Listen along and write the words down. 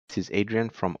This is Adrian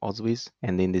from Ozwiz,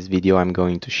 and in this video I'm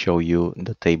going to show you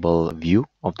the table view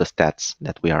of the stats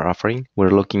that we are offering.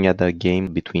 We're looking at the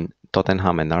game between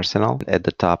Tottenham and Arsenal. At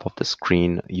the top of the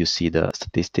screen you see the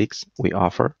statistics we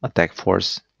offer: attack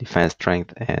force, defense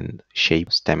strength, and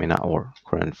shape, stamina, or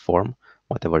current form,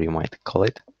 whatever you might call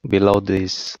it. Below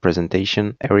this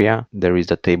presentation area there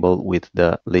is a table with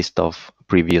the list of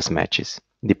previous matches.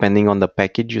 Depending on the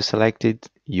package you selected,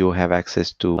 you have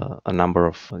access to a number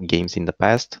of games in the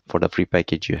past. For the free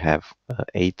package you have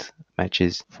 8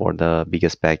 matches. For the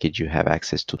biggest package you have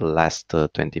access to the last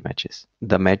 20 matches.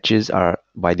 The matches are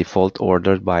by default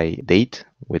ordered by date,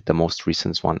 with the most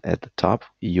recent one at the top.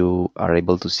 You are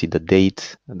able to see the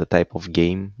date, the type of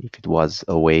game, if it was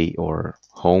away or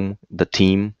home, the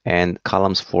team, and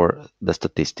columns for the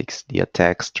statistics: the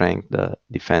attack, strength, the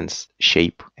defense,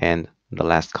 shape, and the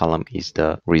last column is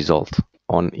the result.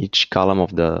 On each column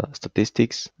of the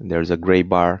statistics there's a gray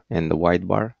bar and the white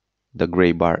bar. The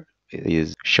gray bar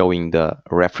is showing the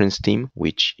reference team,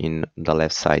 which in the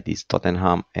left side is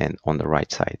Tottenham and on the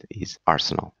right side is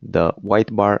Arsenal. The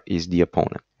white bar is the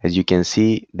opponent. As you can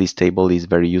see, this table is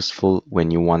very useful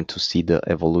when you want to see the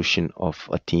evolution of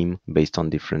a team based on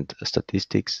different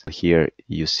statistics. Here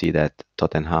you see that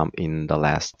Tottenham in the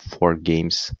last 4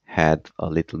 games had a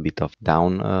little bit of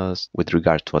down with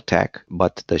regard to attack,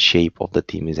 but the shape of the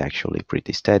team is actually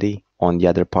pretty steady. On the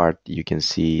other part, you can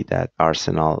see that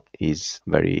Arsenal is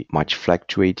very much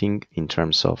fluctuating in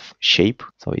terms of shape,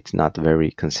 so it's not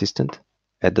very consistent.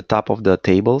 At the top of the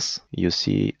tables, you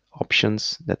see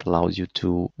options that allows you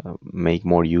to make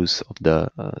more use of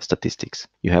the statistics.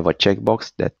 You have a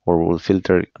checkbox that will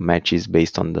filter matches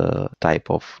based on the type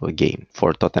of game.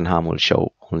 For Tottenham will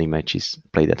show only matches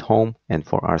played at home, and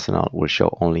for Arsenal will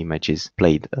show only matches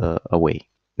played away.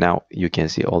 Now you can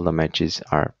see all the matches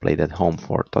are played at home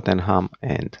for Tottenham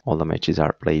and all the matches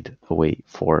are played away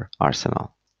for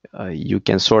Arsenal. You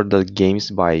can sort the games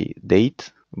by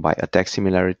date, by attack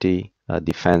similarity,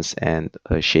 defense, and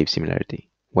shape similarity.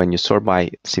 When you sort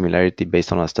by similarity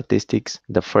based on statistics,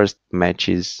 the first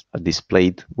matches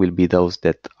displayed will be those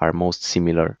that are most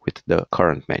similar with the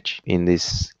current match. In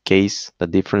this case, the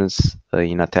difference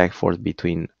in attack force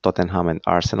between Tottenham and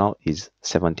Arsenal is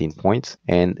 17 points,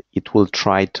 and it will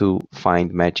try to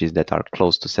find matches that are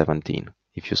close to 17.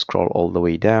 If you scroll all the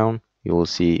way down, you will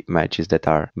see matches that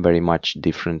are very much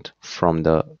different from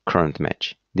the current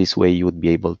match. This way you would be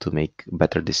able to make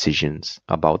better decisions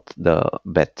about the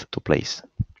bet to place.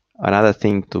 Another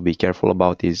thing to be careful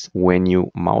about is when you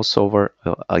mouse over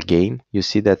a game, you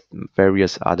see that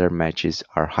various other matches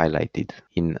are highlighted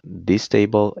in this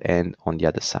table and on the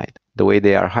other side. The way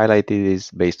they are highlighted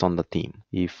is based on the team.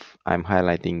 If I'm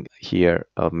highlighting here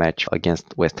a match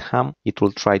against West Ham, it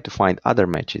will try to find other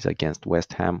matches against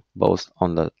West Ham, both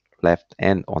on the left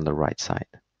and on the right side.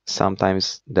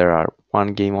 Sometimes there are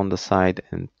 1 game on the side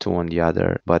and 2 on the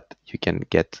other, but you can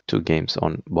get 2 games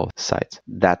on both sides.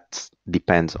 That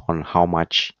depends on how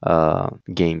much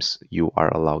games you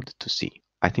are allowed to see.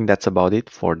 I think that's about it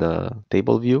for the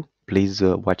table view. Please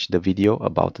watch the video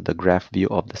about the graph view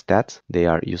of the stats. They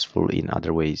are useful in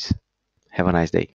other ways. Have a nice day.